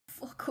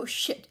fuck, oh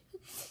shit.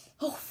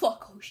 Oh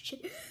fuck, oh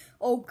shit.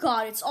 Oh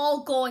god, it's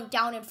all going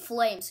down in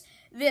flames.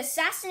 The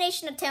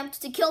assassination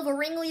attempt to kill the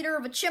ringleader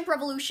of a chimp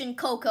revolution,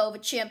 Coco, the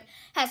chimp,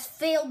 has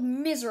failed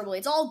miserably.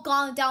 It's all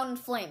gone down in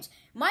flames.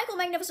 Michael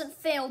Magnificent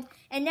failed,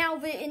 and now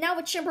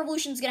the chimp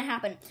revolution is gonna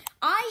happen.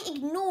 I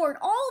ignored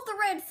all of the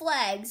red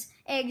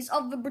eggs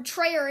of the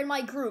betrayer in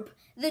my group.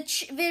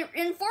 The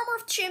informer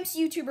of Chimp's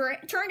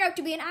YouTuber turned out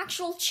to be an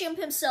actual chimp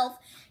himself.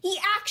 He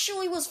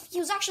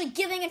was actually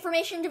giving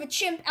information to the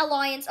Chimp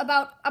Alliance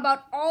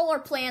about all our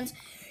plans.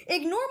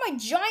 Ignore my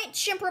giant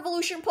chimp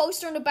revolution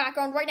poster in the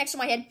background right next to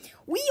my head.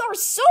 We are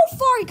so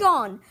far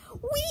gone.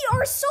 We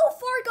are so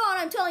far gone,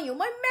 I'm telling you.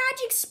 My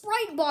magic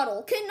Sprite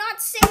bottle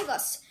cannot save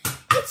us.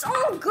 It's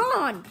all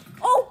gone.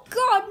 Oh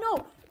god,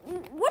 no.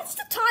 What's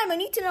the time? I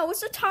need to know.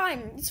 What's the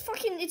time? It's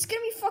gonna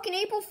be fucking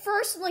April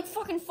 1st in like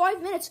fucking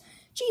 5 minutes.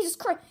 Jesus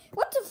Christ.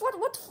 What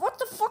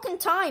the fucking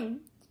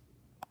time?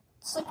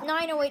 It's like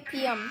 9:08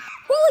 p.m.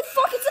 Holy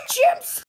fuck, it's the chimps!